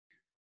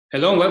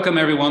Hello and welcome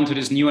everyone to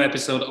this new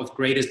episode of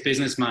Greatest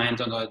Business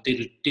Mind on our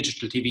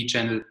digital TV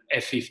channel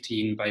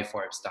F15 by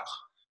Forbes DACH.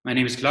 My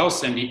name is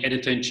Klaus, I'm the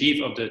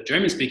editor-in-chief of the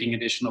German-speaking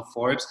edition of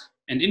Forbes,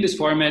 and in this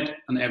format,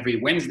 on every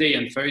Wednesday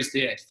and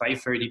Thursday at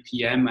 5:30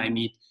 p.m., I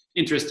meet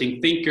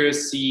interesting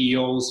thinkers,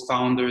 CEOs,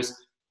 founders,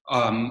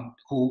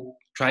 who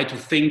try to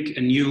think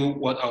anew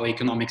what our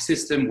economic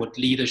system, what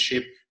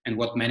leadership, and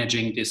what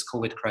managing this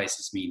COVID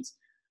crisis means.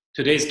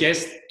 Today's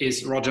guest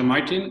is Roger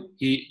Martin.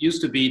 He used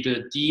to be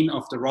the Dean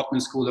of the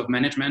Rotman School of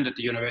Management at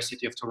the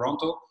University of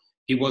Toronto.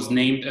 He was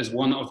named as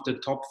one of the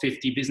top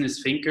 50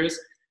 business thinkers,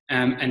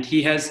 and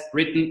he has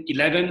written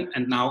 11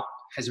 and now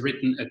has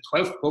written a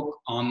 12th book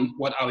on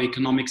what our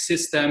economic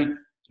system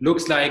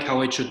looks like,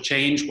 how it should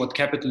change, what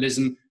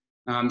capitalism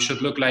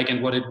should look like,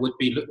 and what it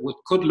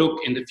could look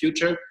in the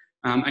future.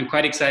 I'm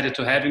quite excited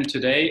to have him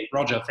today.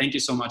 Roger, thank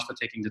you so much for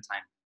taking the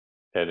time.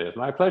 It is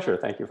my pleasure.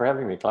 Thank you for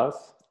having me,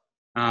 Klaus.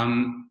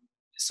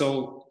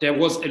 So there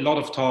was a lot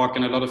of talk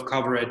and a lot of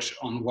coverage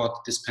on what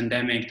this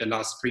pandemic, the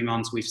last 3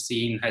 months we've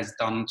seen, has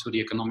done to the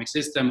economic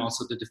system,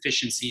 also the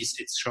deficiencies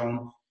it's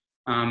shown.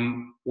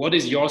 What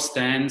is your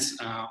stance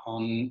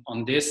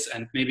on this?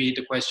 And maybe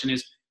the question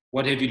is,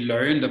 what have you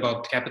learned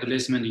about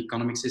capitalism and the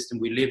economic system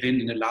we live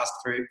in the last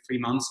 3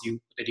 months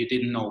that you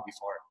didn't know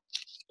before?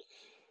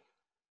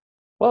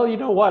 Well, you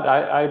know what?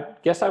 I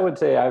guess I would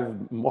say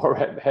I've more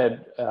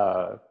had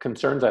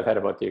concerns I've had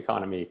about the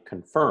economy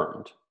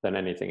confirmed than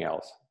anything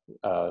else.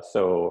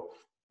 So,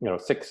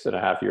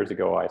 6.5 years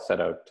ago, I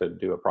set out to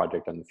do a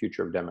project on the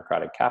future of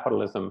democratic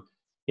capitalism,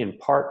 in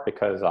part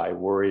because I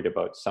worried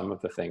about some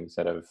of the things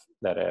that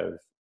have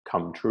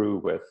come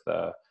true with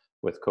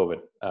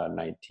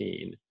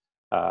COVID-19,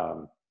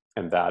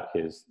 and that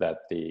is that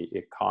the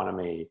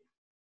economy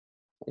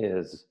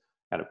is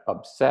kind of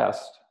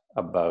obsessed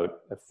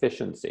about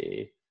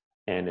efficiency,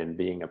 and in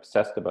being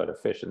obsessed about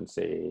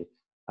efficiency,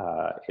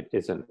 it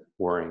isn't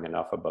worrying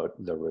enough about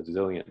the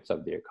resilience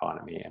of the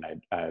economy. And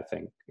I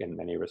think in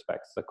many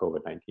respects, the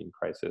COVID-19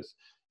 crisis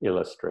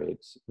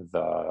illustrates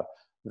the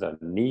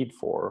need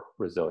for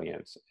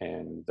resilience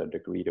and the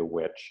degree to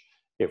which,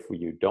 if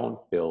you don't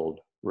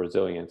build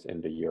resilience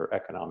into your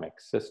economic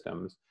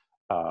systems,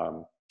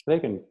 they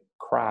can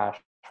crash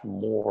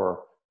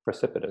more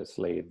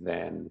precipitously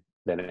than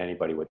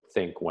anybody would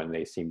think when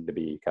they seem to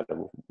be kind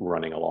of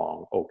running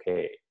along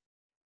okay.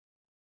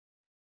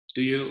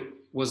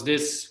 Was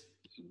this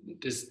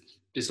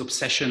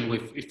obsession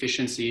with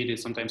efficiency, they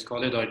sometimes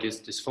call it, or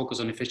this focus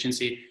on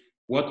efficiency,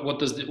 what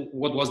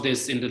was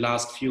this in the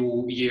last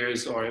few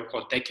years or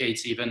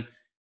decades even?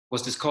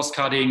 Was this cost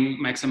cutting,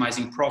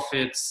 maximizing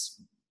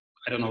profits?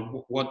 I don't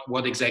know,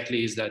 what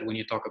exactly is that when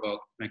you talk about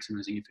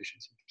maximizing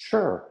efficiency?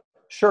 Sure.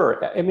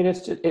 I mean,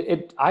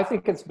 I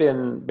think it's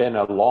been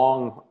a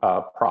long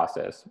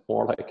process,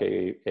 more like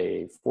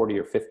a 40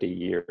 or 50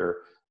 year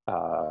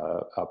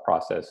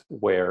process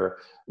where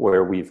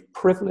we've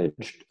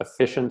privileged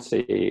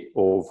efficiency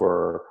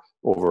over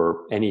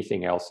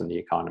anything else in the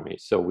economy.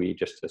 So we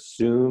just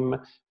assume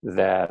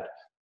that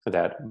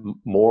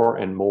more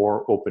and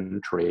more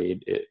open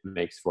trade, it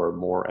makes for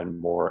more and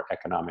more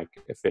economic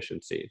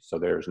efficiency. So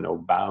there's no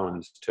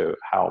bounds to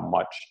how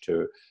much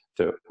to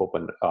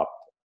open up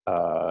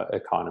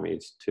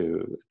economies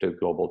to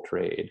global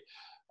trade.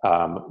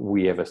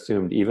 We have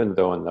assumed, even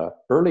though in the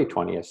early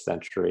 20th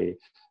century,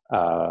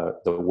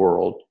 the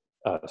world,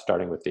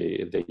 starting with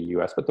the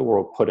US, but the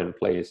world put in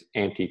place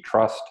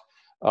antitrust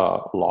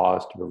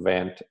laws to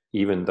prevent,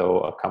 even though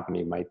a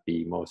company might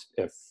be most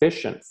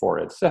efficient for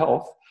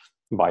itself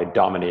by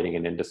dominating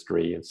an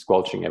industry and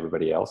squelching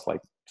everybody else,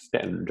 like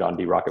John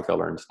D.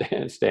 Rockefeller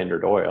and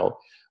Standard Oil.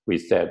 We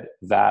said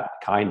that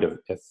kind of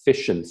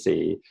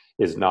efficiency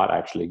is not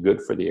actually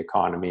good for the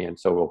economy, and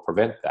so we'll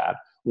prevent that.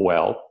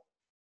 Well,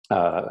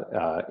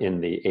 in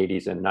the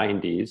 80s and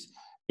 90s,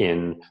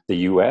 in the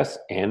US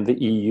and the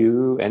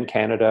EU and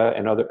Canada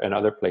and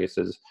other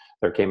places,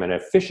 there came an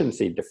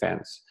efficiency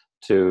defense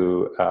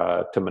to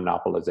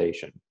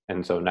monopolization.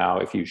 And so now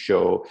if you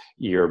show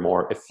you're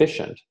more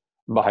efficient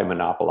by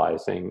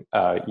monopolizing,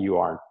 you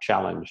aren't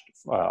challenged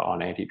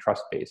on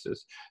antitrust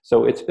basis.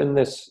 So it's been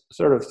this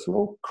sort of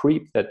slow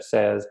creep that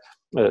says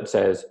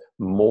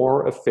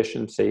more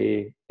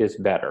efficiency is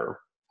better,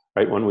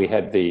 right? When we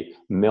had the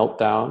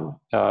meltdown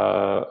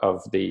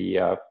of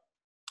the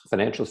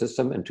financial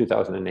system in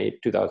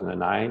 2008,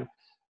 2009,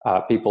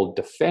 people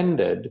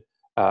defended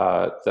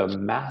the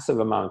massive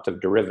amount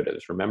of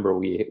derivatives. Remember,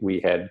 we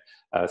had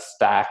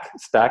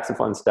stacks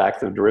upon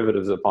stacks of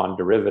derivatives upon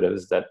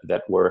derivatives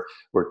that were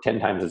 10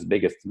 times as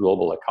big as the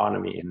global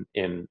economy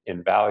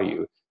in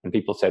value. And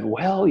people said,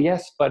 well,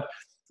 yes, but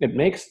it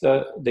makes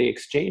the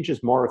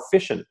exchanges more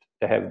efficient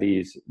to have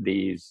these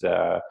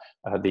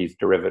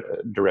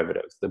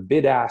derivatives. The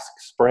bid-ask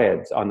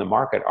spreads on the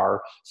market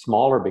are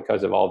smaller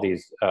because of all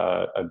these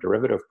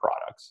derivative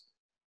products.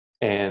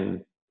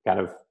 And kind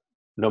of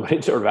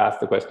nobody sort of asked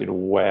the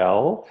question,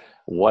 well,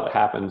 what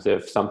happens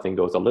if something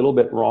goes a little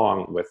bit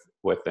wrong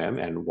with them?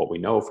 And what we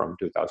know from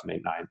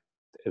 2008-9,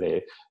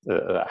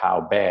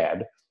 how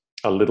bad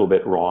a little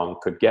bit wrong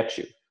could get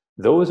you.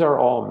 Those are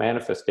all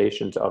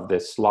manifestations of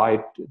this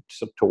slide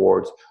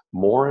towards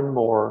more and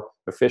more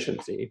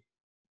efficiency.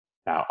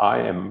 Now, I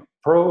am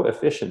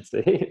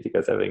pro-efficiency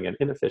because having an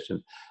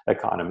inefficient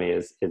economy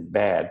is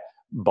bad,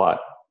 but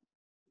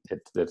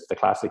it's the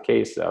classic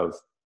case of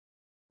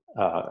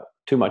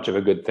too much of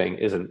a good thing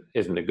isn't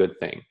a good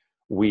thing.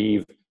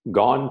 We've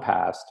gone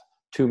past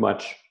too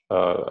much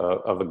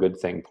of a good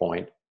thing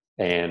point,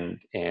 and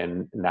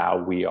now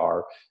we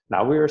are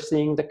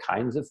seeing the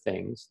kinds of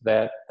things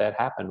that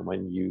happen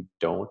when you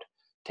don't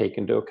take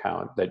into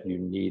account that you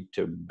need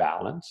to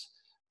balance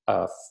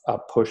a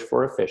push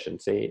for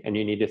efficiency, and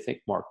you need to think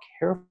more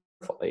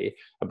carefully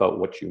about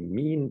what you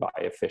mean by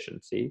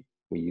efficiency.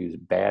 We use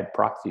bad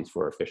proxies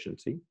for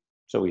efficiency.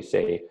 So we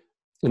say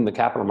in the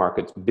capital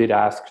markets,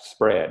 bid-ask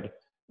spread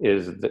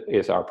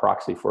is our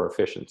proxy for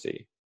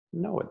efficiency.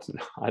 No, it's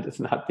not. It's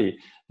not the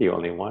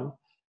only one.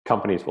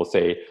 Companies will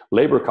say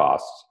labor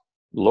costs,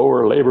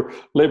 lower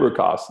labor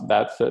costs.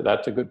 That's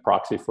a good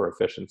proxy for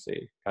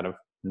efficiency. Kind of,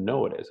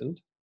 no, it isn't.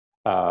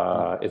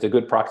 It's a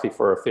good proxy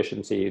for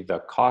efficiency, the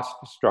cost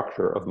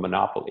structure of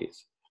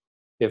monopolies.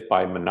 If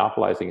by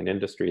monopolizing an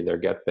industry they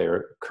get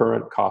their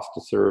current cost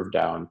to serve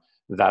down,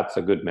 that's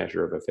a good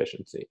measure of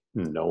efficiency.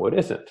 No, it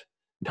isn't.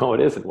 No,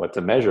 it isn't. What's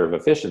a measure of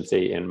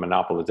efficiency in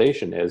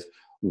monopolization is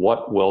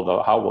how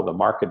will the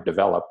market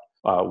develop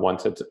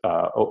once it's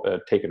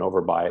taken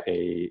over by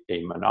a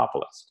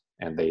monopolist,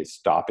 and they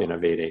stop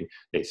innovating,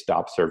 they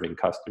stop serving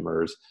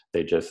customers,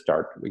 they just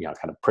start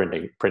kind of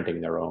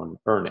printing their own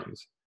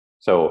earnings.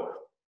 So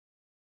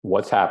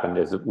what's happened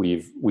is that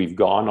we've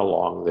gone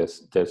along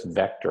this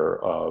vector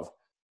of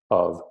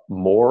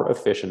more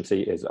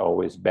efficiency is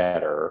always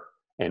better,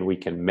 and we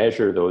can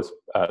measure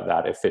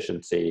that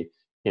efficiency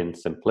in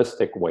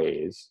simplistic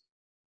ways,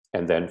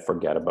 and then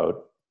forget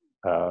about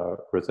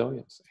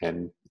resilience.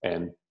 And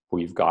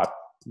we've got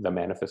the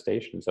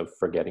manifestations of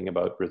forgetting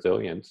about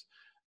resilience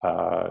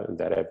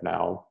that have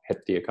now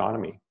hit the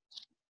economy.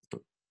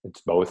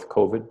 It's both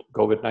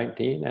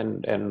COVID-19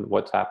 and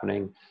what's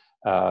happening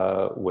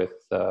with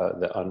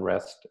the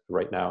unrest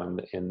right now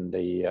in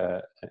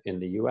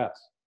the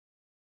U.S.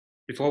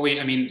 Before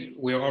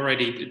we're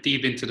already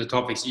deep into the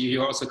topics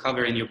you also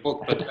cover in your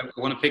book, but I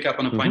want to pick up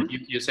on a point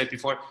you said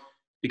before,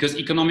 because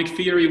economic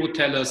theory would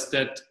tell us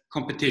that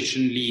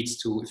competition leads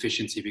to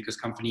efficiency because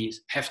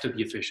companies have to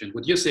be efficient.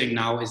 What you're saying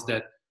now is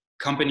that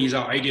companies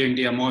are arguing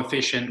they are more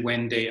efficient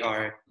when they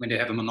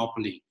have a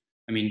monopoly.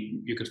 I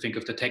mean, you could think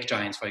of the tech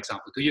giants, for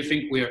example. Do you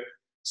think we're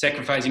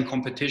sacrificing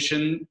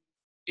competition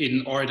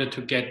in order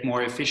to get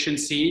more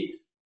efficiency?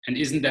 And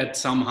isn't that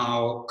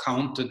somehow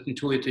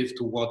counterintuitive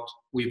to what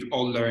we've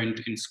all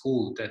learned in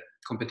school, that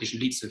competition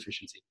leads to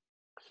efficiency?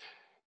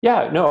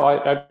 Yeah, no,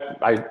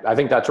 I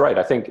think that's right.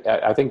 I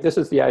think this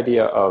is the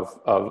idea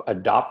of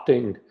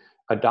adopting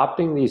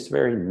these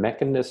very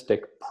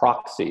mechanistic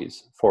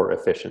proxies for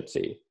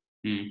efficiency.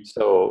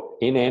 So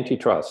in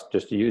antitrust,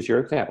 just to use your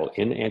example,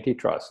 in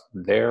antitrust,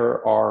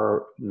 there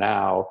are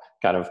now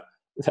kind of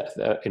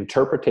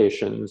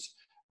interpretations,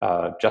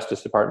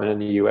 Justice Department in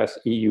the U.S.,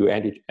 EU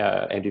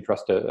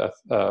antitrust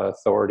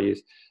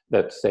authorities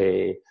that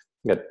say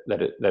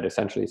that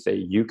essentially say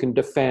you can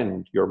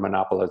defend your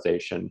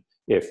monopolization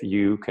if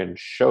you can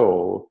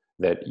show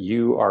that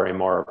you are a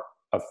more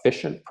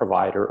efficient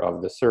provider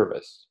of the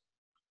service.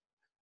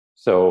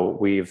 So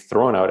we've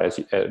thrown out, as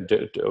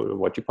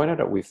what you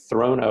pointed out, we've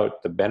thrown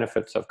out the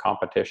benefits of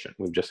competition.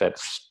 We've just said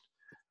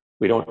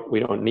we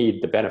don't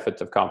need the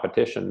benefits of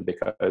competition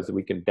because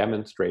we can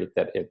demonstrate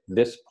that at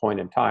this point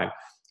in time,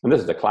 and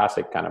this is a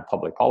classic kind of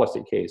public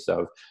policy case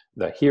of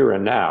the here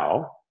and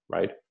now,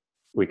 right?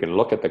 We can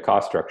look at the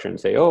cost structure and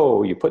say,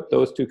 oh, you put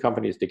those two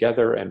companies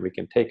together and we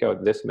can take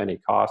out this many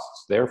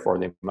costs, therefore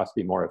they must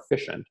be more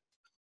efficient.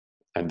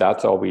 And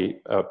that's all we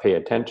pay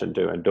attention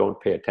to, and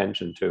don't pay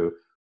attention to,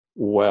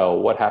 well,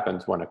 what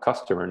happens when a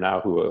customer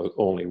now who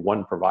only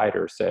one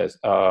provider says,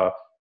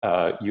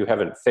 you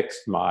haven't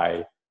fixed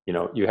my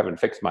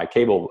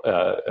cable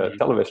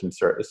television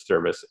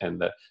service,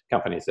 and the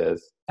company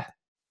says,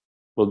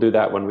 we'll do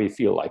that when we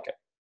feel like it.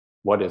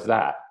 What is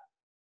that?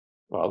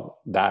 Well,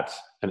 that's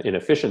an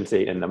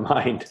inefficiency in the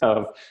mind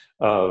of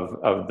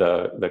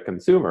the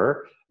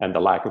consumer, and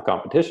the lack of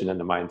competition in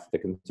the minds of the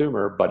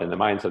consumer. But in the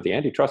minds of the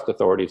antitrust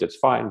authorities, it's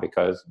fine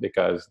because the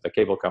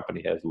cable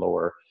company has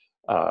lower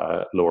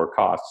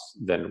costs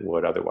than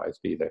would otherwise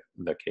be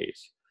the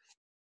case.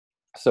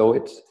 So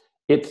it's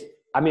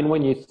I mean,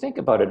 when you think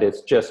about it,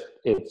 it's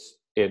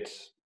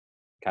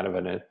kind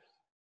of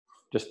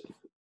just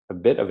a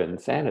bit of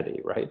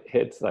insanity, right?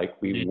 It's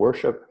like we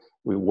worship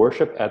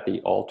at the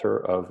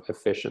altar of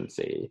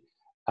efficiency,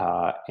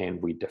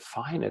 and we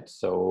define it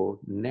so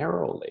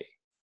narrowly,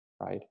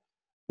 right?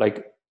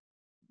 Like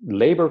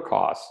labor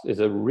costs is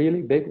a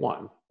really big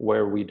one,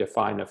 where we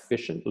define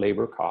efficient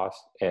labor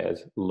costs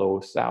as low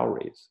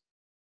salaries,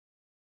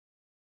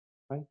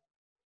 right?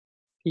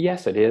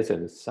 Yes, it is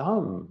in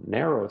some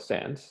narrow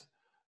sense,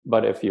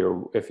 but if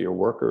your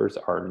workers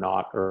are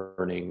not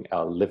earning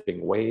a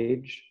living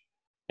wage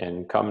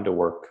and come to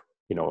work,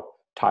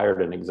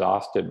 tired and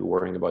exhausted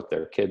worrying about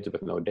their kids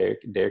with no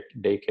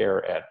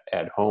daycare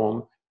at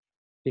home,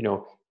 you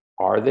know,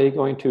 are they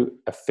going to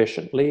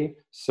efficiently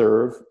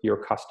serve your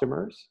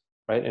customers,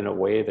 right, in a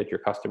way that your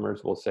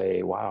customers will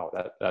say, wow,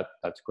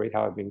 that's great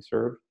how I'm being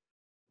served?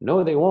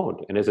 No, they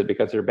won't. And is it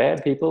because they're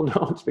bad people?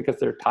 No, it's because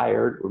they're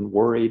tired and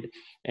worried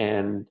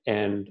and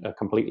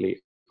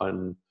completely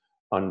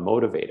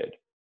unmotivated.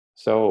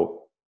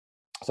 So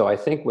I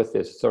think with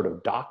this sort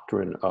of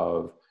doctrine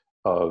of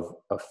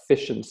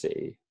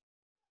efficiency,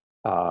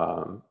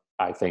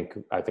 I think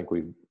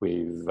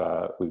we've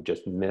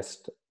just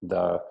missed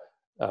the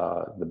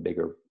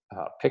bigger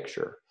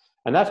picture,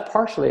 and that's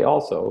partially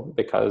also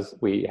because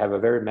we have a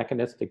very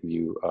mechanistic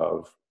view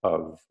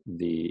of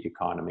the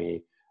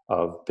economy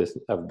of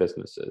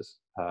businesses,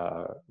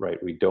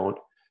 right? We don't.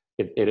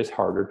 It is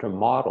harder to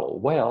model.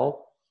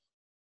 Well,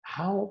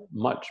 how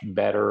much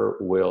better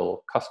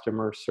will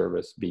customer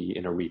service be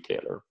in a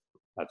retailer?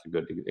 That's a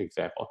good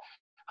example.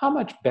 How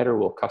much better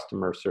will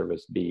customer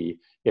service be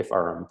if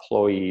our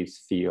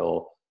employees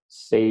feel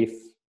safe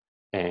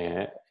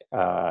and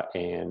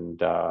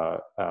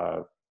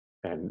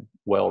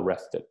well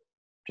rested?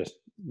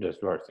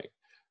 Just resting.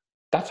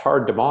 That's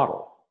hard to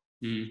model,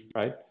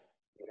 right?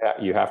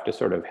 You have to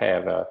sort of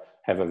have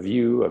a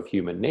view of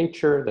human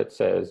nature that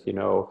says, you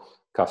know,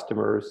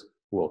 customers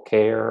will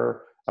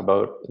care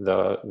about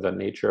the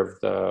nature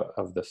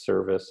of the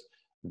service.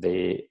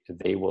 They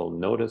will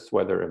notice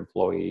whether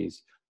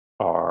employees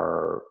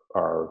are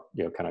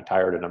you know, kind of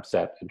tired and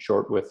upset and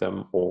short with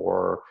them,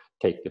 or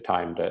take the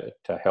time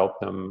to help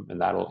them, and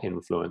that'll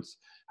influence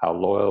how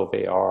loyal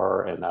they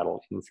are, and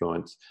that'll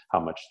influence how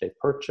much they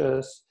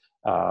purchase,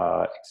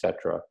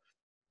 etc.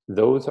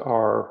 Those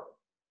are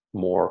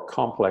more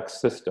complex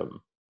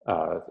system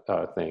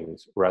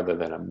things rather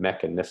than a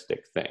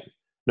mechanistic thing.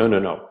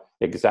 No.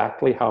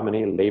 Exactly how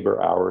many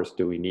labor hours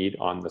do we need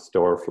on the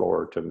store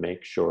floor to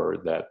make sure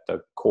that the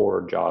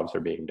core jobs are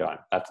being done?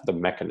 That's the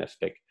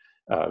mechanistic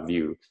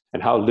view.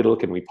 And how little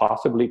can we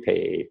possibly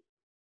pay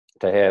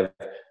to have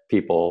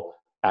people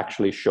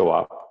actually show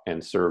up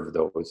and serve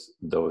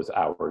those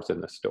hours in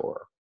the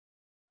store,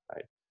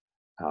 right?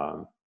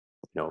 You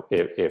know,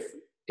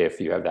 if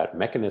you have that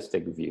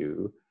mechanistic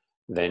view,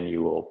 then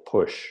you will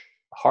push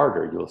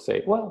harder. You'll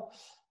say, well,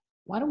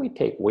 why don't we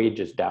take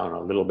wages down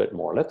a little bit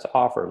more? Let's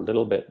offer a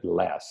little bit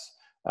less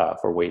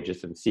for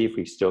wages and see if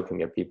we still can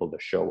get people to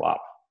show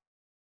up.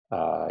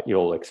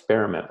 You'll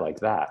experiment like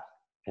that,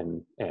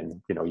 and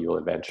you know, you'll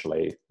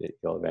eventually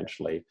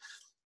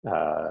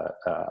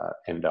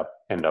end up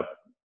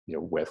you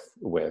know, with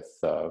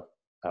the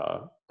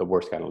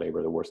worst kind of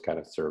labor, the worst kind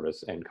of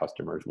service, and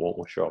customers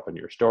won't show up in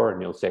your store.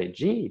 And you'll say,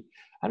 gee,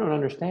 I don't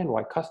understand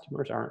why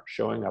customers aren't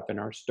showing up in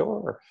our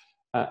store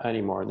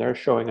anymore. They're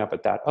showing up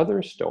at that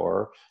other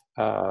store,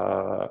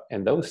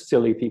 and those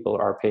silly people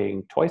are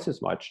paying twice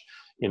as much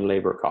in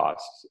labor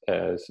costs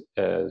as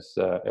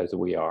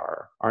we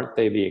are. Aren't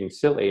they being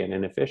silly and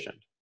inefficient?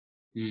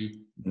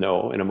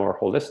 No, in a more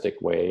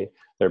holistic way,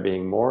 they're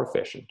being more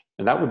efficient.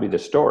 And that would be the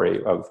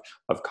story of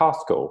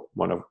Costco,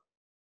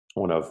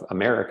 one of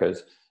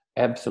America's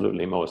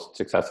absolutely most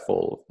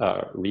successful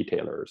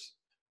retailers.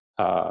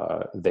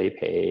 They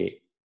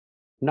pay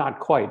not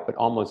quite, but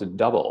almost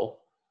double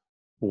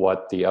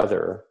what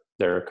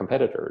their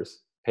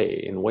competitors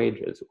pay in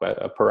wages,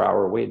 per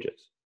hour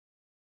wages.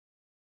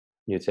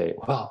 You'd say,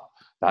 well,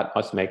 that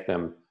must make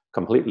them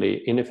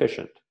completely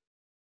inefficient.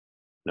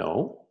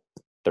 No,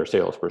 their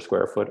sales per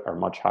square foot are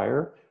much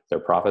higher. Their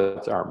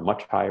profits are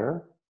much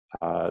higher.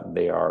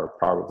 They are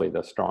probably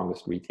the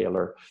strongest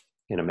retailer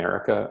in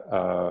America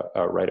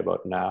right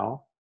about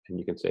now. And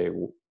you can say,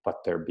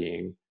 but they're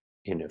being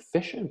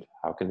inefficient.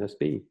 How can this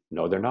be?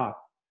 No, they're not.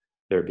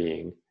 They're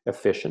being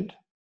efficient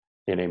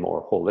in a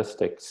more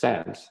holistic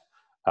sense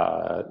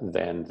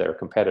than their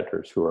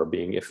competitors, who are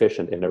being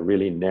efficient in a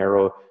really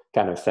narrow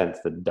kind of sense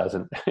that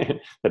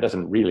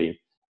doesn't really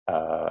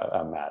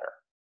matter.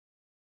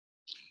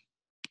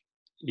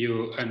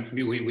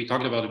 We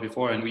talked about it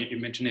before, and you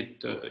mentioned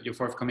it. Your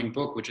forthcoming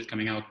book, which is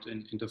coming out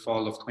in the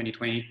fall of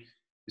 2020,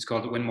 is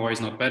called "When More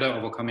Is Not Better: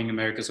 Overcoming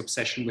America's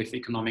Obsession with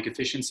Economic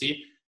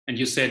Efficiency." And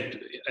you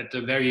said at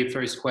the very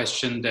first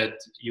question that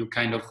you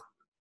kind of,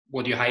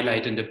 what you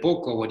highlight in the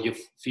book, or what your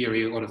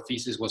theory or the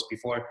thesis was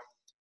before,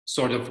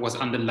 sort of was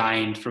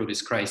underlined through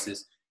this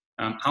crisis.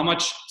 How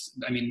much?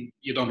 I mean,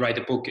 you don't write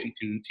a book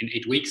in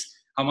 8 weeks.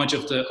 How much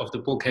of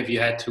the book have you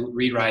had to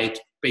rewrite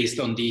based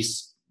on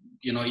these,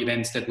 you know,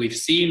 events that we've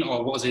seen,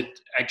 or was it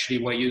actually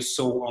were you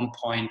so on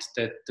point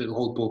that the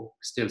whole book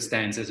still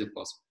stands as it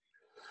was?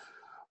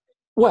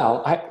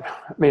 Well,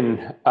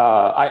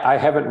 I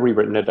haven't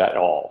rewritten it at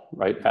all,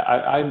 right?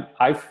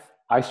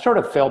 I sort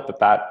of felt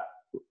that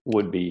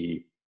would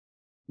be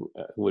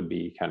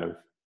kind of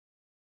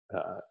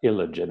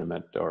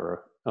illegitimate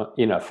or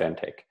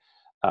inauthentic.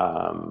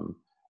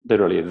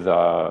 Literally,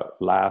 the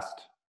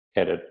last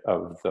edit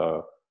of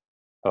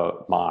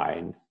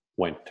mine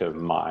went to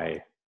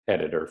my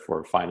editor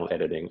for final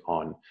editing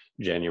on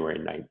January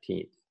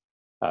 19th.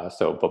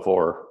 So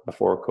before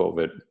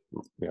COVID,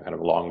 you know, kind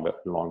of long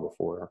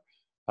before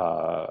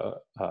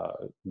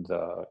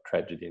the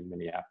tragedy in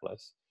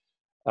Minneapolis.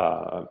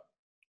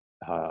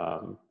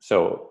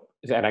 So,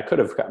 and I could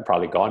have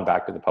probably gone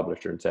back to the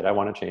publisher and said, I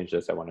want to change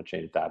this, I want to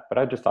change that, but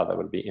I just thought that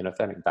would be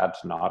inauthentic.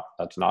 That's not,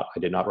 I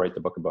did not write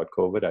the book about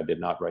COVID. I did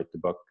not write the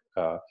book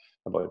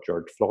about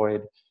George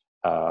Floyd.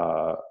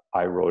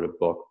 I wrote a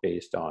book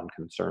based on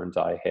concerns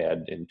I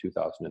had in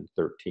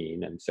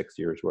 2013 and 6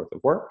 years worth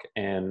of work.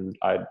 And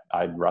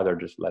I'd rather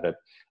just let it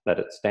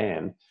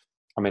stand.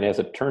 I mean, as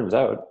it turns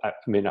out, I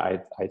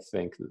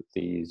think that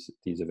these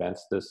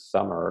events this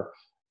summer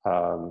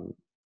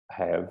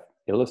have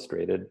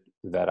illustrated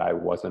that I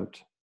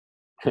wasn't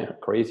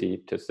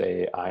crazy to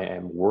say I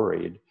am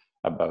worried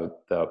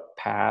about the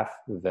path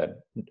that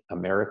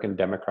American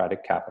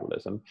democratic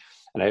capitalism,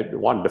 and I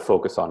wanted to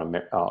focus on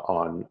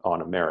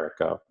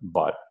America,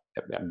 but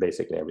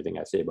basically everything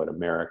I say about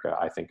America,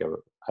 I think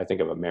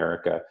of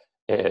America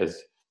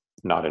as,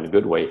 not in a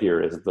good way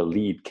here, as the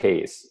lead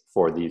case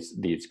for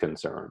these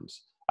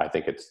concerns. I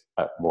think it's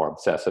more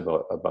obsessive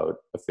about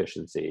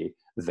efficiency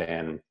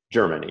than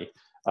Germany.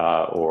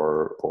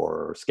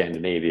 Or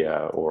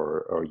Scandinavia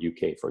or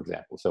UK, for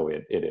example. So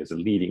it is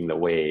leading the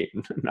way,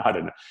 not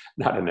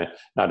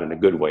in a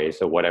good way.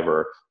 So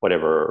whatever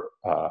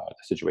the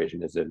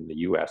situation is in the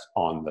US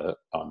on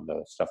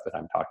the stuff that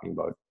I'm talking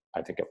about,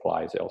 I think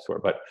applies elsewhere.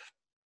 But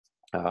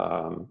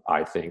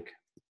I think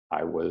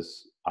I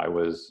was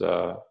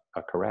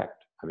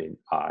correct. I mean,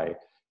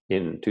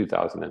 in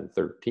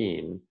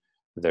 2013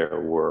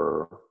 there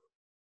were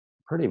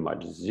pretty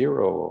much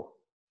zero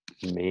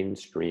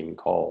mainstream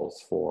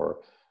calls for,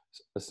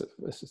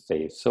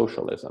 say,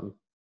 socialism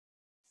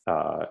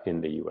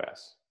in the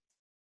U.S.,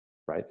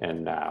 right?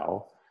 And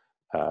now,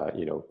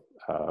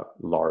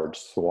 large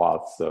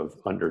swaths of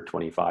under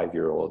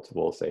 25-year-olds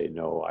will say,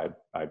 no,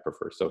 I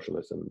prefer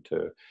socialism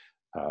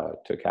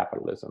to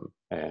capitalism,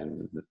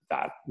 and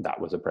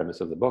that was a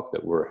premise of the book,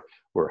 that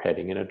we're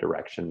heading in a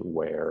direction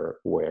where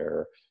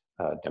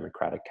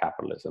democratic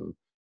capitalism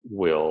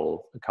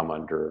will come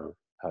under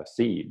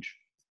siege.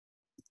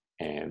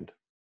 And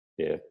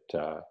it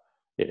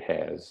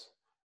has,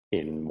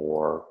 in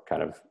more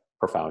kind of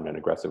profound and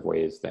aggressive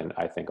ways than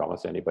I think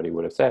almost anybody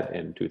would have said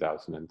in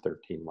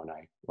 2013 when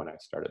I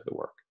started the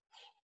work.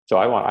 So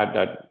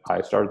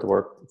I started the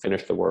work,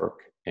 finished the work,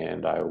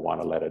 and I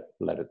want to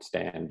let it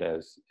stand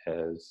as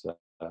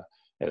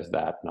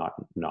that,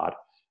 not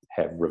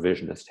have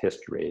revisionist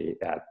history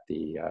at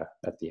the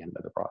end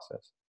of the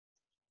process.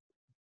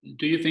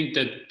 Do you think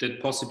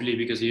that possibly,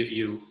 because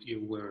you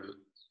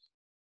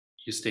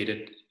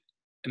stated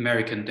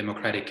American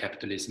democratic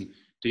capitalism,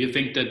 do you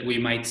think that we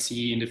might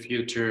see in the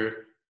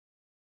future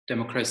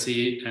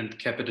democracy and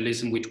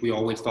capitalism, which we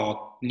always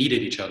thought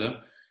needed each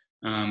other,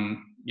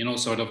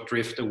 sort of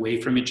drift away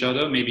from each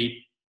other?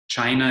 Maybe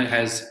China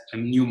has a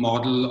new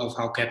model of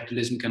how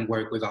capitalism can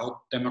work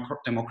without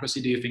democracy.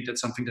 Do you think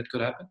that's something that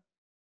could happen?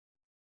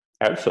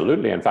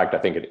 Absolutely. In fact, I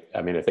think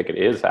it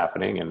is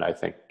happening, and I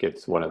think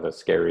it's one of the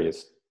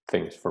scariest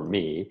things for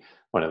me.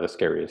 One of the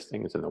scariest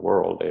things in the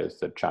world is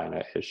that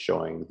China is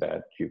showing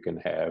that you can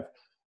have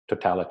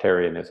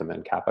totalitarianism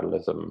and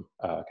capitalism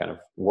kind of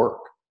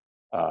work.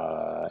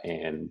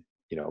 And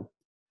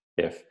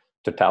if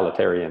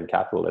totalitarian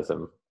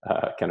capitalism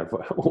kind of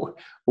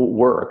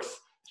works,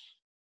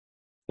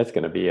 it's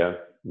going to be a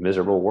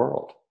miserable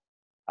world.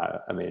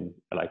 I mean,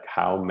 like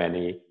how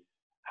many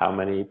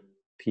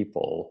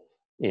people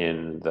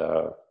in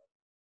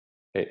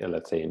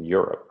let's say in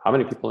Europe, how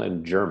many people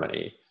in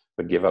Germany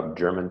would give up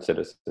German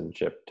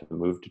citizenship to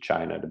move to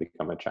China to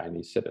become a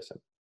Chinese citizen?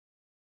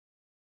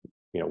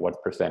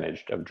 What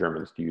percentage of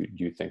Germans do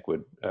you think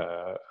would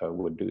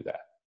do that?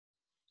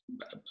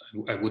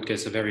 I would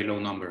guess a very low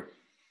number.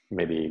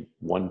 Maybe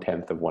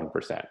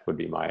 0.1% would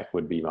be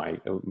my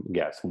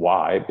guess.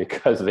 Why?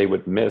 Because they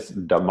would miss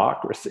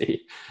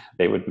democracy.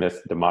 They would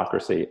miss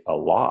democracy a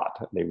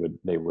lot.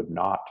 They would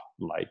not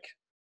like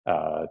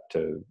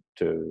to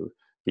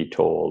be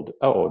told,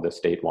 oh, the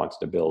state wants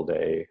to build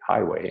a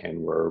highway and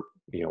we're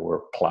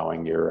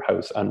plowing your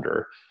house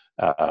under,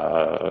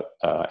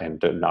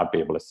 and to not be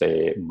able to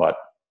say, but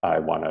I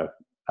want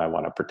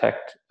to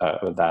protect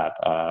that.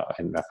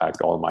 And in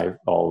fact,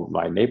 all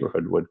my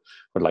neighborhood would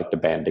like to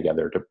band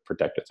together to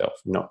protect itself.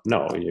 No,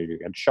 you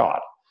get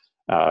shot.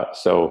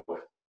 So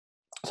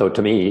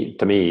to me,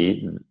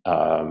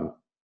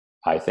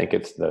 I think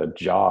it's the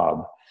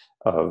job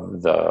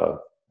of the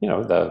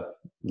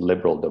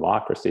liberal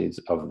democracies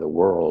of the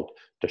world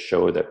to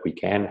show that we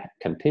can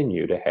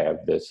continue to have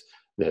this,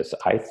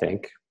 I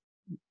think,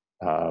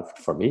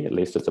 for me at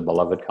least, it's a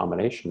beloved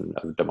combination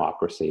of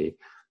democracy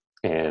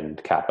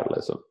and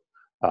capitalism.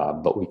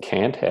 But we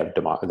can't have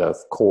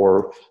the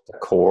core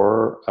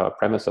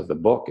premise of the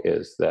book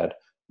is that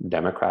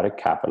democratic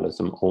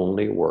capitalism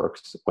only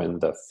works when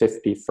the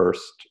 51st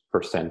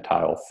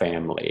percentile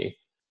family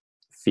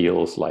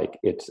feels like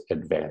it's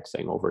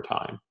advancing over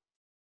time.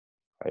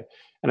 Right?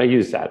 And I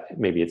use that,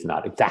 maybe it's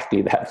not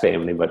exactly that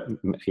family, but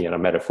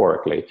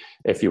metaphorically,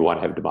 if you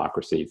want to have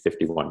democracy,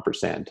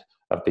 51%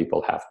 of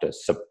people have to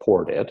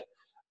support it.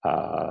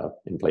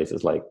 In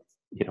places like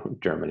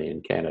Germany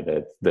and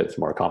Canada, that's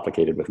more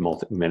complicated with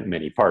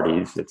many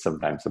parties. It's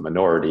sometimes a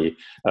minority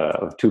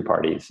of two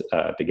parties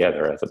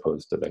together, as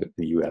opposed to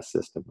the U.S.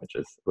 system,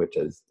 which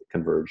is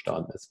converged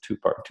on this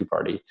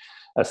two-party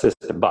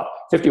system. But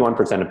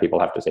 51% of people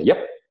have to say,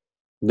 "Yep,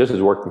 this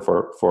is working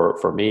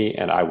for me,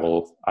 and I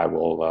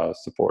will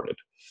support it."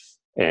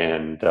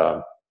 And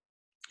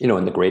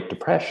in the Great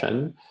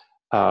Depression,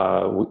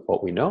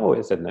 what we know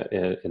is in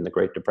the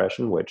Great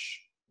Depression,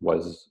 which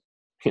was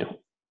in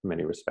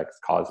many respects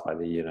caused by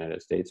the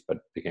United States, but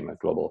became a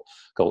global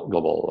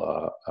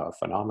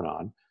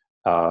phenomenon.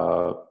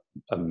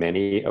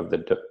 Many of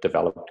the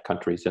developed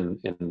countries in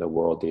the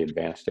world, the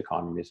advanced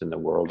economies in the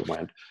world,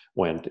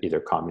 went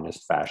either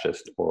communist,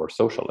 fascist, or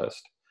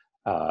socialist.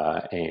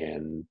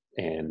 And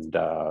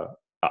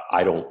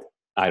I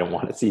don't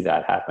want to see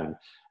that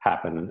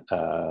happen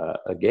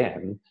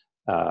again.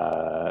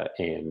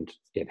 And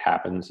it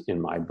happens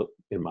in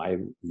my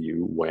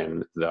view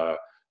when the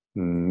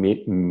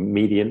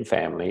median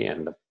family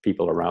and the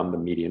people around the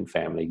median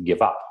family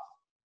give up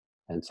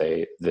and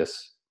say,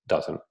 "This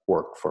doesn't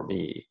work for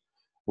me."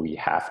 We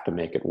have to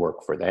make it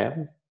work for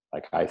them.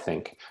 Like, I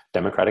think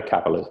democratic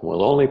capitalism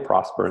will only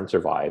prosper and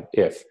survive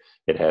if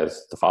it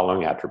has the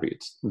following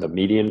attributes. The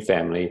median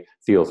family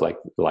feels like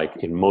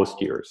in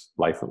most years,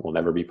 life will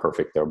never be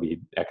perfect. There'll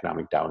be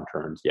economic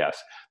downturns, yes,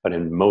 but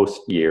in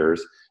most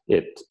years,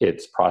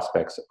 its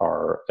prospects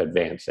are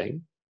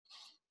advancing.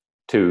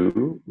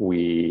 2,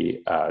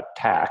 we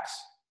tax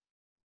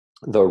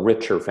the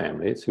richer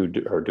families who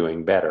are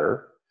doing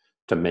better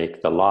to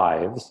make the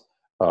lives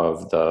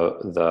of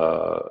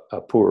the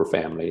poorer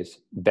families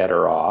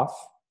better off,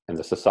 and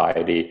the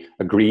society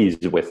agrees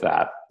with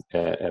that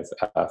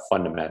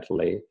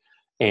fundamentally.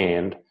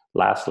 And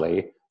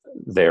lastly,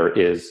 there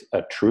is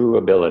a true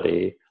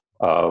ability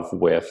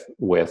with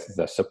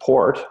the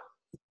support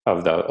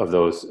of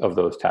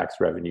those tax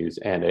revenues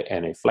and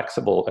a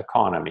flexible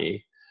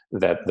economy,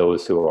 that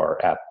those who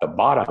are at the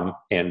bottom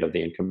end of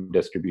the income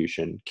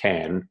distribution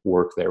can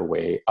work their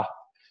way up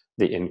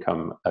the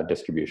income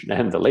distribution,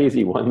 and the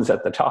lazy ones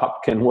at the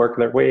top can work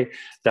their way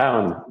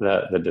down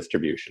the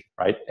distribution,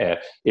 right?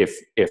 If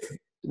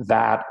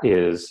that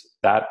is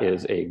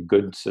a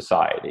good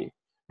society,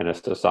 and a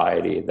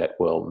society that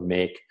will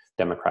make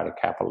democratic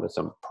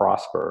capitalism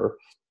prosper,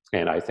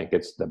 and I think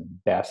it's the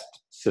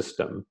best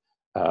system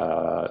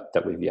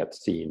that we've yet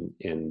seen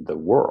in the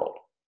world.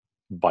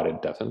 But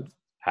it doesn't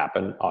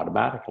happen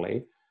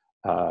automatically.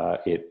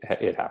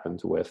 It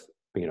happens with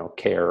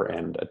care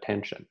and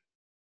attention.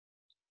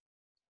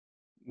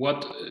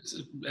 What,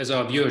 as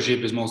our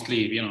viewership is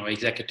mostly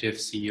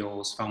executives,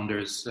 CEOs,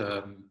 founders,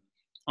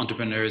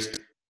 entrepreneurs,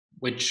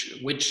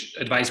 which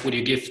advice would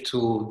you give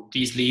to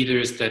these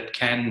leaders that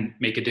can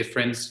make a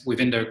difference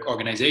within their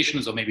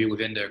organizations, or maybe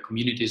within their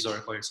communities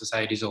or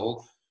society as a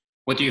whole?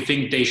 What do you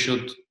think they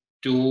should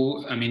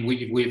do? I mean,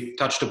 we've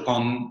touched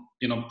upon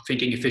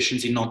thinking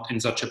efficiency not in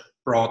such a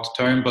broad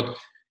term, but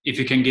if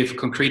you can give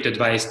concrete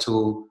advice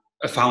to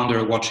a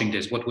founder watching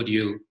this, what would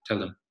you tell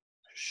them?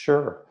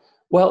 Sure.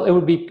 Well, it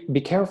would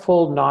be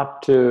careful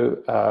not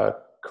to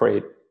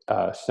create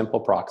simple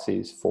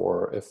proxies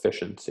for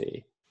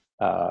efficiency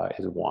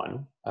is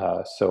one.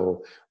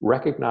 So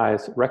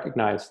recognize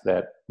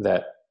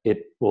that it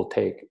will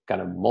take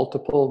kind of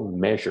multiple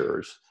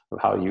measures of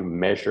how you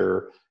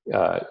measure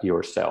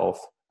yourself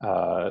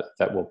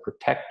that will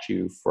protect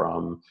you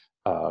from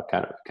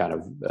kind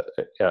of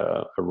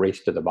a race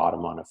to the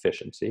bottom on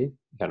efficiency.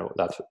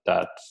 That's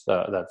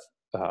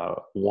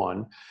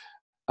one.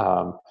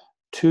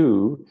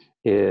 2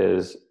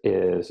 is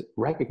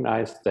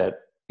recognize that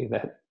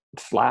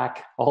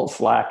all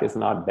slack is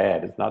not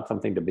bad. It's not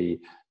something to be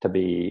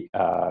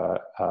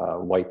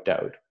wiped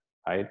out,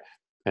 right?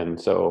 And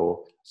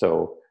so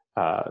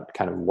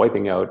kind of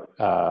wiping out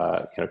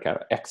kind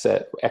of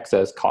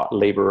excess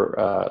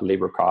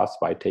labor costs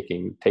by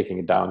taking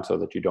it down so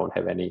that you don't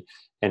have any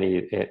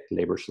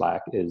labor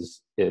slack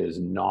is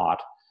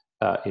not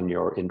in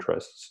your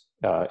interests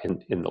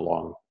in the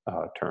long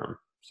term.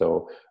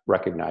 So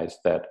recognize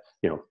that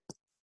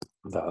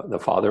the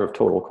father of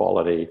total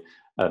quality,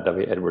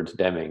 W. Edwards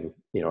Deming,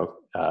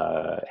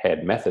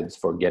 had methods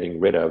for getting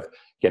rid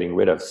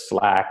of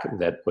slack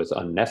that was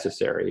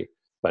unnecessary,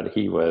 but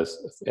he was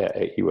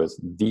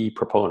the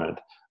proponent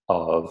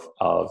of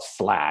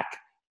slack.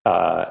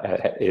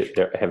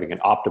 Having an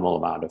optimal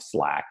amount of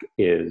slack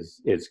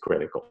is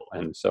critical,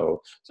 and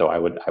so I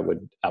would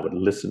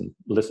listen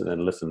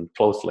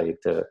closely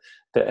to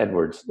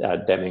Edwards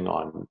Deming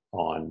on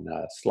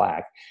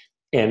slack,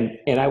 and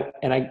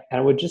I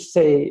would just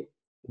say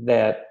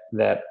that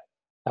the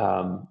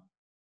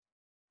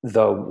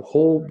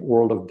whole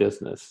world of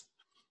business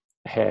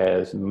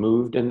has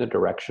moved in the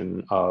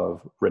direction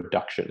of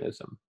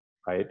reductionism,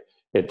 right?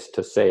 It's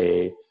to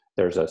say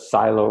there's a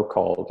silo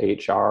called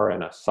HR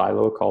and a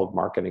silo called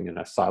marketing and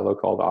a silo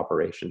called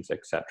operations,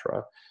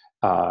 etc.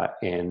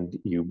 And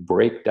you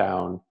break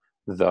down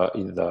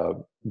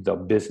the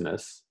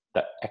business,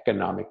 the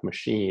economic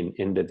machine,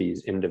 into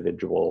these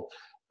individual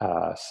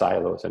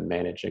silos and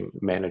manage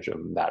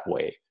them that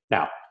way.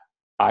 Now,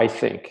 I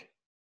think,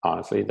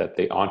 honestly, that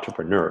the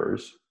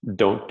entrepreneurs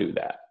don't do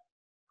that.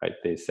 Right?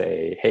 They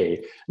say,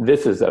 "Hey,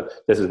 this is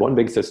one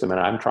big system, and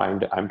I'm trying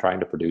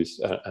to produce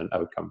an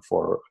outcome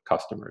for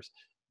customers."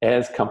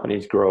 As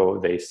companies grow,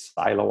 they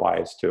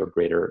siloize to a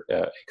greater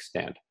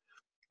extent,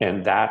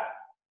 and that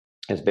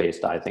is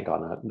based, I think,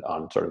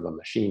 on sort of a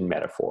machine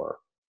metaphor,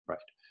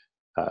 right?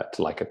 It's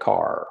like a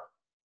car.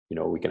 You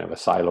know, we can have a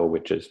silo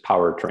which is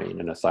powertrain,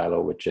 and a silo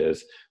which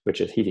is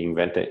heating,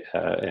 venting,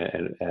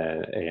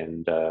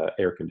 and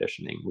air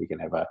conditioning. We can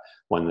have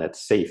one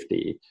that's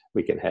safety.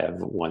 We can have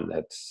one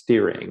that's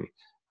steering,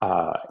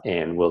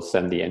 and we'll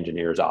send the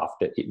engineers off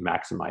to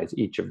maximize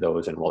each of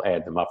those, and we'll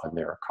add them up, and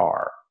they're a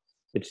car.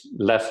 It's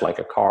less like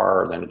a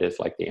car than it is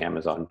like the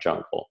Amazon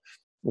jungle,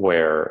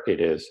 where it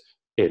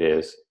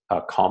is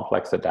a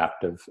complex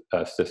adaptive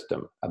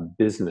system. A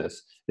business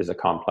is a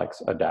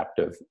complex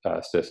adaptive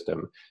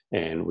system,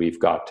 and we've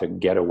got to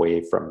get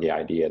away from the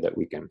idea that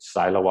we can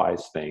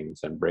siloize things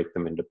and break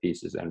them into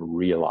pieces and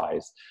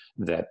realize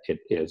that it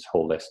is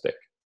holistic.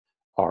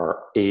 Our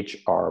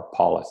HR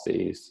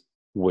policies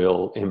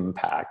will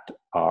impact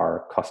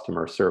our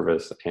customer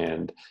service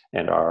and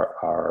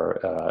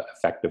our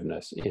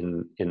effectiveness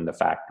in the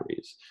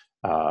factories,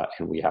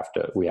 and we have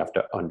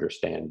to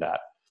understand that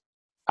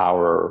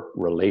our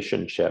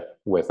relationship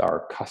with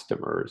our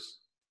customers,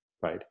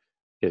 right,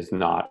 is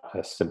not a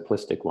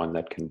simplistic one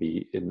that can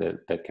be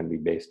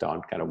based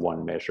on kind of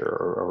one measure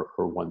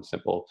or one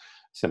simple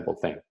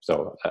thing.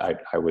 So I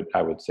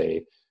would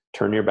say,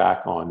 turn your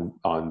back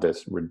on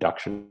this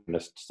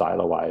reductionist,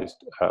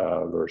 siloized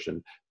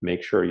version.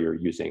 Make sure you're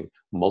using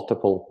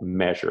multiple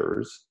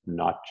measures,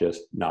 not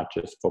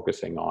just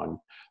focusing on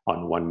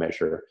one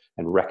measure,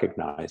 and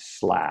recognize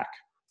slack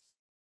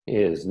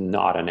is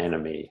not an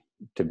enemy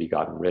to be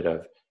gotten rid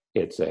of.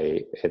 It's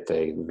a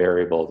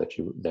variable that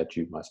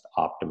you must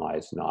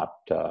optimize, not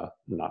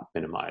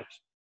minimize.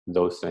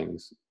 Those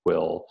things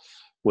will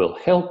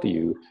help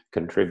you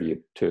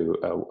contribute to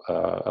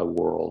a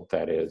world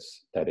that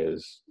is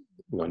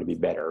going to be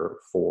better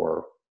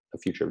for the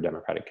future of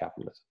democratic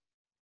capitalism.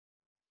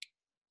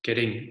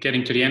 Getting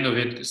to the end of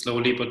it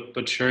slowly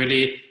but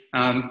surely.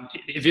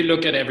 If you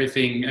look at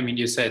everything, I mean,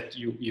 you said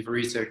you've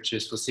researched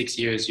this for 6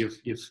 years.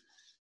 You've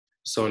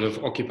sort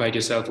of occupied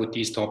yourself with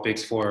these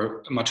topics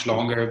for much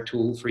longer,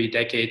 2-3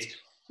 decades.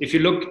 If you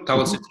look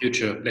towards the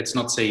future, let's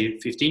not say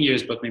 15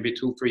 years, but maybe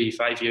 2, 3,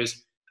 5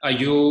 years, are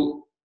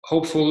you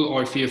hopeful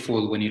or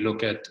fearful when you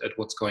look at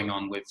what's going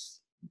on with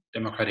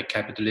democratic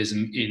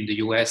capitalism in the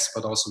US,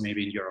 but also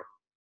maybe in Europe?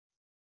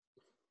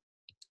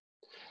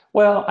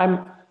 Well,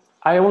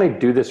 I only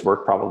do this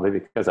work probably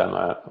because I'm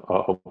a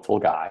hopeful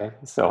guy.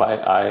 So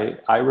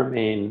I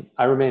remain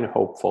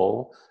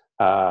hopeful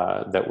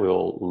that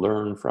we'll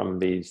learn from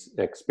these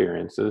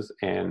experiences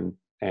and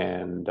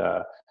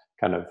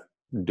kind of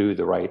do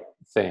the right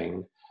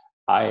thing.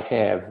 I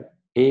have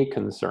a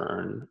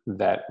concern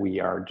that we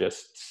are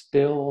just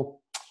still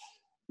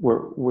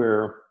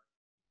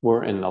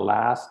we're in the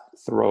last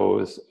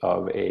throes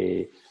of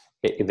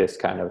this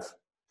kind of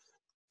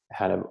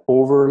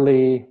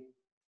overly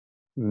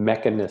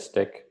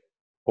mechanistic,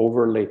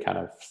 overly kind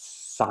of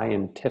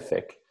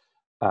scientific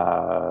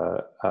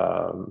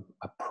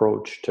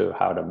approach to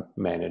how to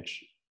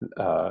manage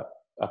a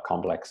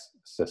complex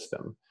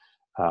system,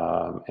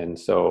 and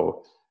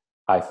so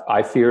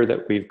I fear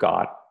that we've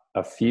got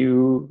a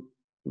few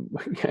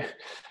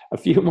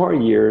more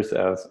years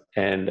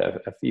and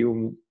a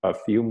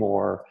few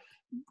more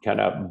kind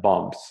of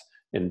bumps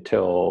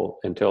until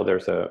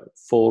there's a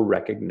full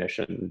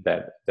recognition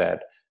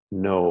that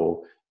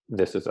no,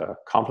 this is a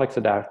complex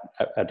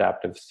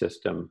adaptive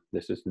system.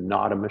 This is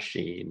not a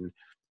machine.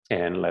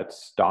 And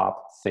let's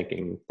stop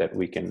thinking that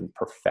we can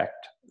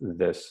perfect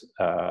this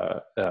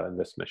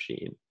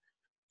machine.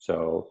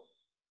 So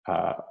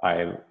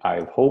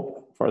I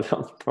hope for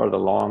the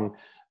long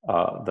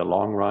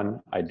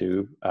run. I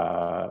do,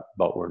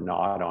 but we're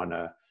not on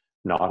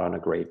a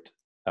great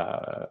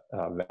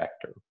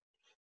vector.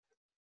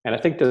 And I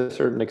think to a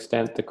certain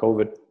extent, the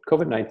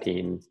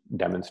COVID-19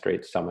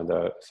 demonstrates some of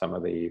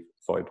the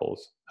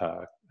foibles,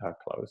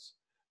 Klaus.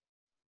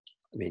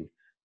 I mean,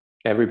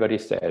 everybody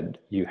said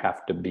you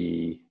have to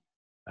be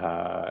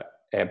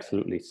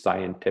absolutely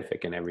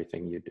scientific in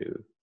everything you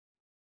do,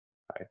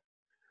 right?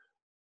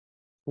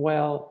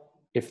 Well,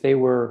 if they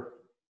were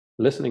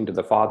listening to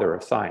the father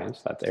of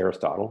science, that's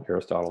Aristotle.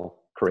 Aristotle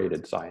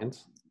created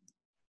science.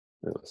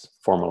 It was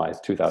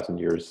formalized 2,000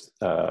 years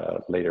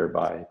later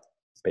by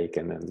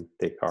Bacon and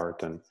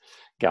Descartes and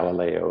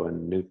Galileo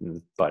and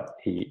Newton, but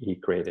he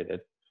created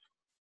it.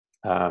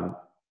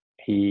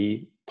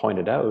 He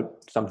pointed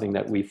out something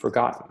that we've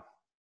forgotten.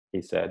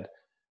 He said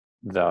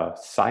the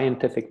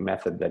scientific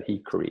method that he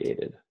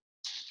created,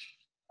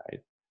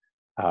 right,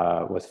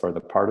 was for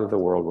the part of the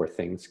world where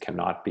things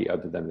cannot be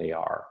other than they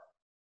are.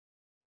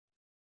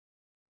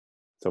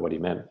 So what he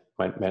meant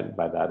by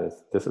that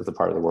is, this is the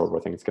part of the world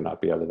where things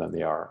cannot be other than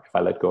they are. If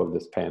I let go of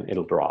this pen,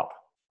 it'll drop.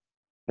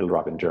 It'll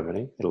drop in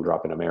Germany. It'll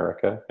drop in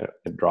America.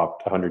 It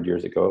dropped 100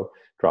 years ago,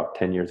 dropped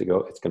 10 years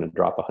ago. It's going to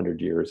drop 100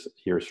 years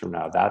from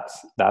now.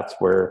 That's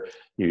where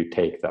you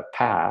take the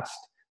past,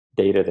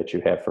 data that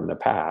you have from the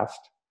past,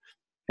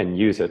 and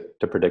use it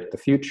to predict the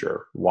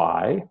future.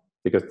 Why?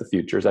 Because the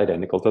future is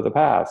identical to the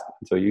past.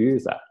 And so you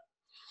use that.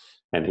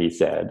 And he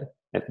said,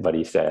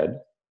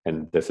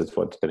 and this is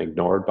what's been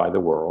ignored by the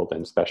world,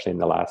 and especially in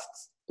the last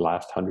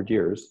 100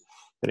 years,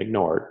 been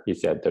ignored. He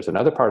said, there's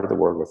another part of the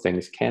world where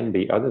things can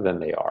be other than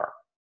they are.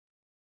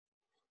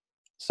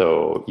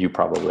 So you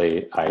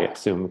probably, I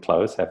assume,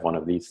 Klaus, have one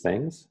of these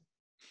things,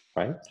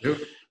 right? Sure.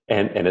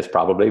 And it's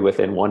probably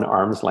within one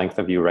arm's length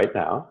of you right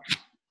now,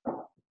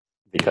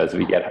 because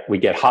we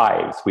get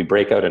hives. We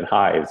break out in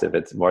hives if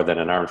it's more than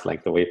an arm's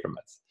length away from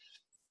us.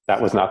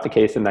 That was not the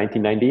case in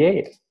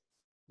 1998.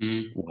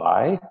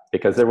 Why?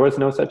 Because there was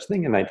no such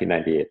thing in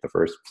 1998. The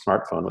first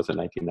smartphone was in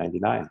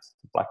 1999,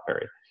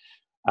 BlackBerry.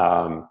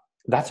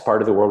 That's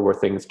part of the world where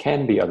things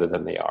can be other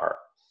than they are.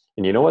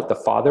 And you know what the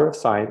father of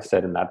science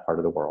said in that part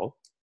of the world?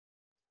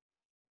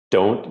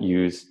 Don't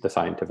use the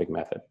scientific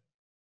method.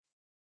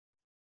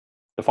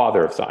 The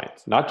father of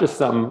science, not just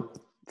some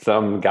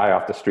guy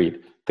off the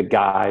street. The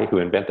guy who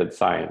invented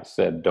science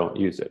said, don't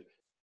use it.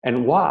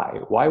 And why?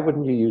 Why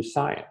wouldn't you use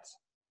science?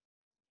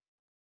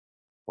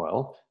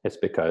 Well, it's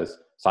because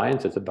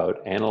science is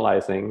about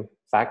analyzing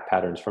fact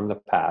patterns from the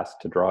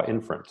past to draw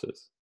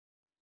inferences.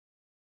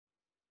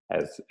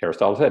 As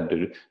Aristotle said,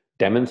 to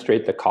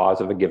demonstrate the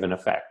cause of a given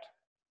effect.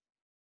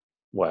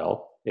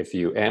 Well, if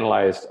you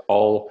analyzed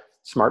all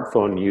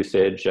smartphone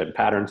usage and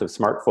patterns of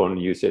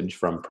smartphone usage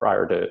from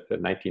prior to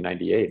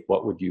 1998,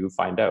 what would you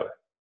find out?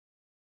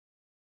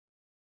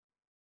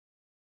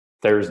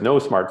 There's no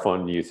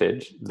smartphone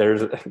usage.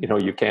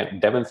 You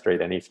can't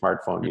demonstrate any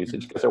smartphone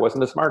usage because there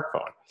wasn't a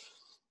smartphone.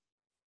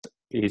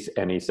 He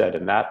said,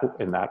 in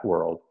that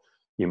world,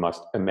 you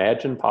must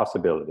imagine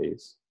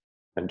possibilities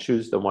and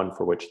choose the one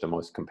for which the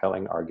most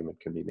compelling argument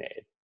can be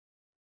made.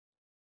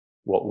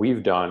 What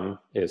we've done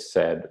is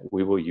said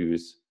we will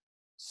use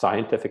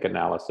scientific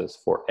analysis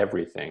for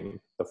everything.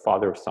 The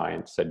father of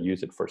science said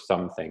use it for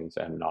some things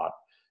and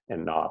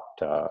not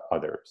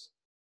others.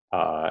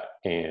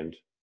 And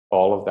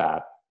all of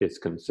that is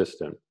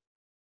consistent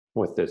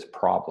with this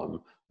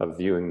problem of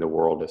viewing the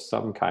world as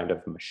some kind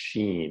of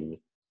machine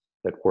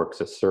that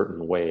works a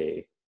certain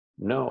way.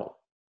 No.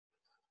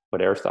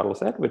 What Aristotle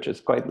said, which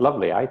is quite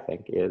lovely, I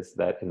think, is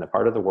that in the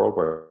part of the world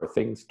where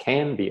things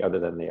can be other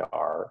than they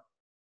are,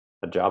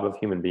 the job of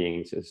human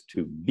beings is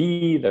to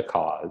be the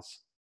cause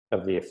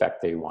of the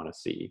effect they want to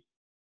see.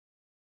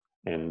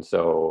 And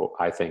so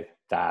I think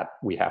that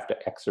we have to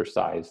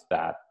exercise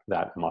that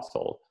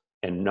muscle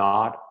and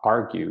not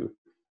argue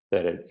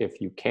that if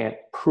you can't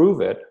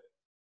prove it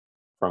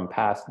from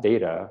past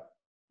data,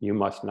 you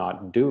must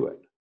not do it.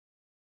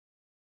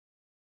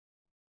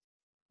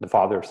 The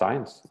father of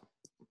science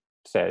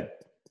said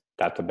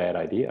that's a bad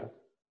idea.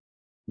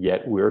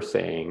 Yet we're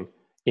saying,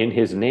 in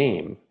his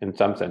name, in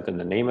some sense, in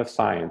the name of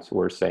science,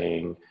 we're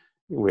saying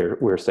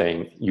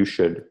you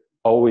should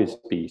always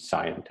be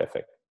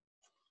scientific,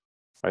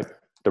 right?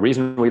 The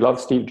reason we love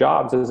Steve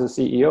Jobs as a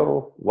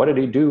CEO, what did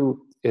he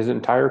do his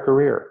entire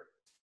career?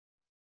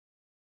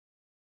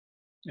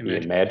 He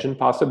imagined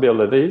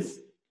possibilities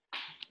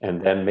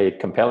and then made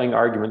compelling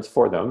arguments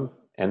for them.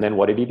 And then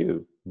what did he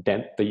do?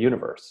 Dent the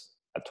universe.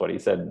 That's what he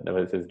said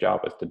was his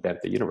job, was to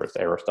dent the universe.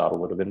 Aristotle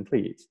would have been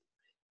pleased.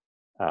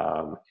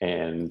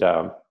 And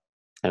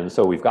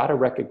so we've got to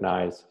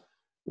recognize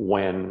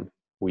when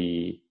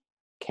we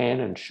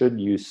can and should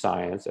use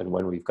science and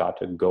when we've got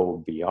to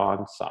go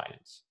beyond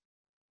science.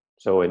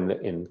 So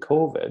in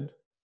COVID,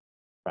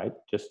 right,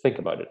 just think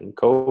about it. In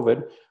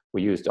COVID,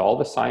 we used all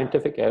the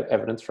scientific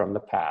evidence from the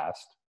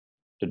past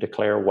to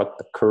declare what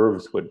the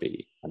curves would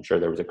be. I'm sure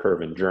there was a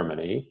curve in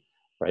Germany,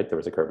 right? There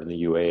was a curve in the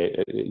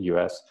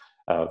US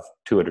of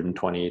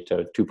 220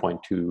 to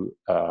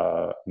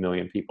 2.2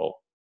 million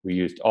people. We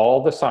used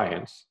all the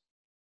science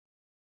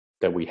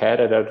that we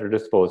had at our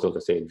disposal to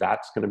say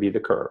that's going to be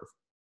the curve.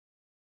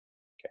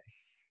 Okay,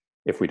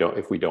 if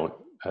we don't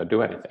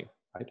do anything,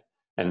 right?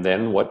 And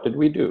then what did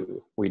we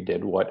do? We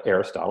did what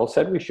Aristotle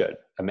said we should: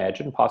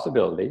 imagine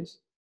possibilities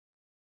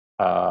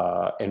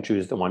and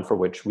choose the one for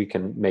which we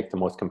can make the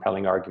most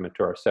compelling argument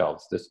to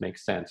ourselves. This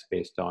makes sense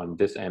based on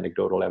this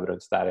anecdotal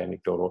evidence, that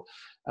anecdotal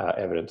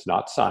evidence,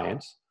 not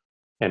science.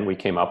 And we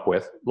came up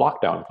with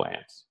lockdown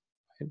plans.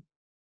 Right?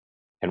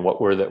 And what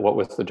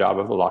was the job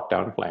of the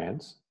lockdown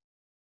plans?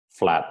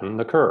 Flatten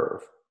the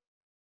curve.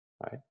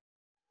 Right?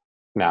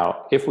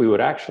 Now, if we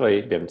would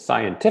actually been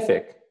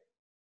scientific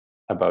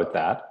about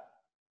that,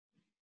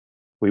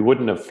 we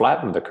wouldn't have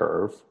flattened the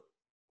curve.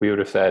 We would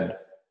have said,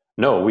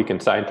 no, we can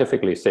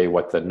scientifically say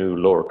what the new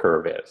lower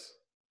curve is.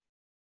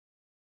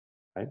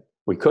 Right?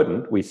 We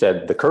couldn't. We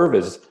said the curve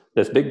is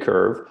this big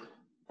curve,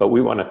 but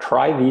we want to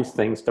try these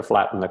things to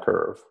flatten the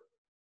curve.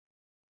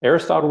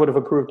 Aristotle would have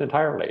approved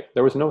entirely.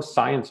 There was no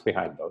science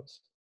behind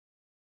those.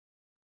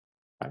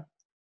 Right?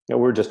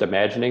 We're just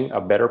imagining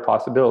a better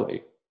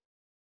possibility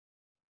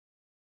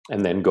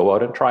and then go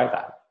out and try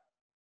that.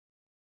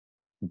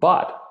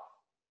 But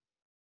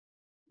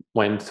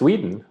when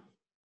Sweden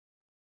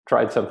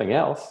tried something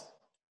else,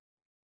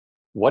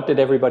 what did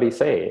everybody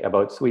say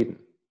about Sweden?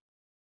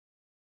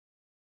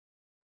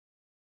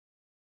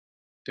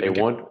 They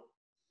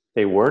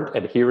weren't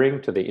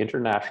adhering to the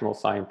international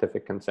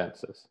scientific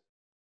consensus.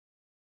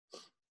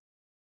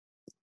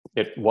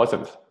 It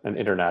wasn't an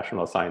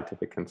international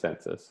scientific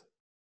consensus.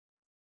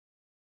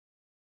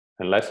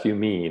 Unless you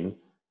mean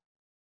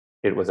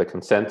it was a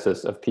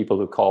consensus of people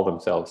who call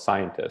themselves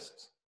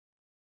scientists.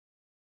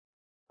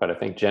 But I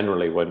think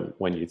generally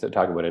when you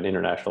talk about an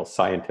international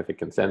scientific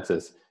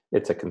consensus,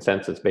 it's a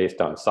consensus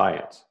based on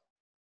science.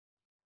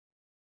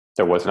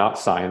 There was not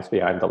science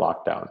behind the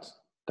lockdowns.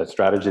 The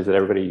strategies that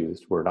everybody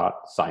used were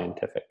not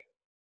scientific.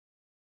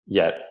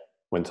 Yet,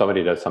 when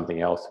somebody does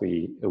something else,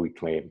 we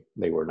claim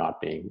they were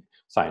not being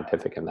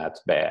scientific, and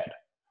that's bad.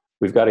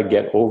 We've got to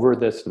get over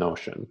this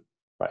notion,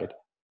 right,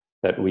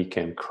 that we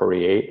can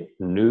create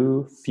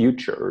new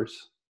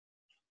futures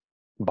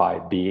by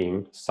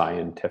being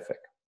scientific.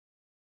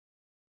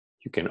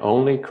 You can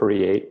only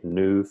create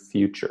new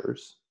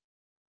futures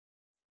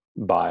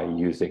by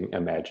using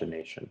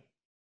imagination.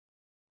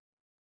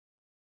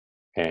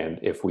 And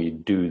if we've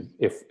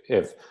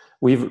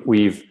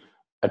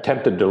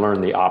attempted to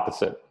learn the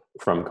opposite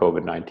from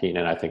COVID-19,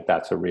 and I think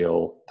that's a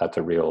real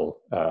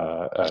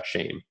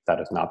shame.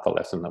 That is not the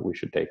lesson that we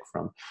should take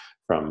from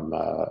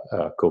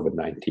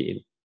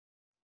COVID-19.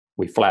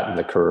 We flatten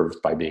the curves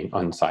by being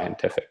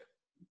unscientific,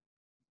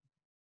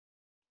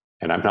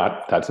 and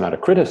that's not a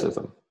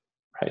criticism,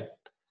 right?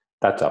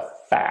 That's a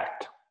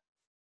fact.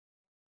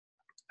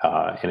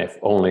 And if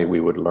only we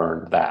would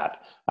learn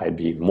that, I'd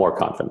be more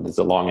confident. This is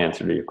a long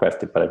answer to your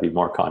question, but I'd be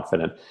more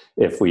confident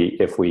if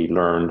we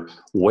learned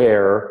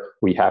where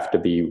we have to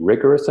be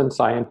rigorous and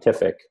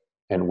scientific,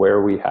 and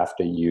where we have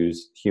to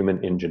use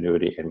human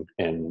ingenuity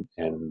and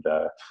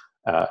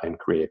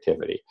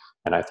creativity.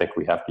 And I think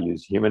we have to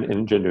use human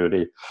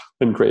ingenuity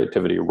and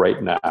creativity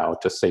right now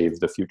to save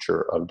the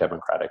future of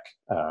democratic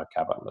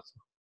capitalism.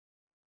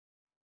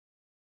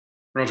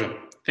 Roger,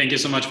 thank you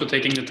so much for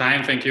taking the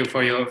time. Thank you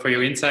for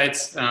your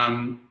insights.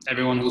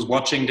 Everyone who's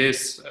watching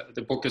this,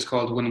 the book is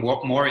called When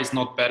More is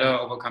Not Better,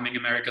 Overcoming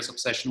America's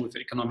Obsession with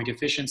Economic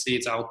Efficiency.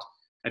 It's out,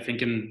 I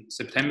think, in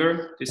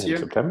September this year.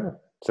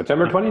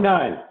 September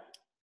 29.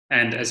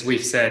 And as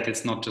we've said,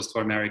 it's not just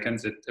for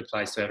Americans. It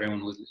applies to everyone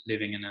who's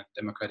living in a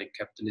democratic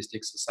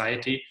capitalistic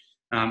society.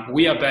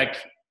 We are back.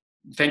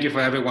 Thank you for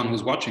everyone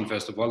who's watching,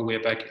 first of all. We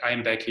are back. I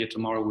am back here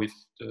tomorrow with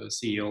the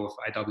CEO of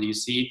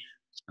IWC,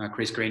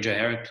 Chris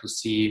Granger-Herrick, to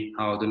see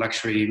how the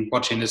luxury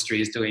watch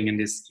industry is doing in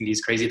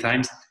these crazy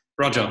times.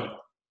 Roger,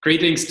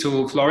 greetings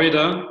to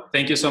Florida.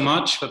 Thank you so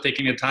much for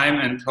taking the time,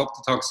 and hope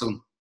to talk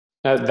soon.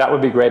 That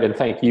would be great, and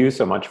thank you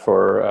so much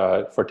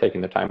for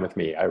taking the time with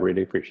me. I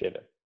really appreciate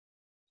it.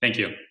 Thank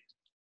you.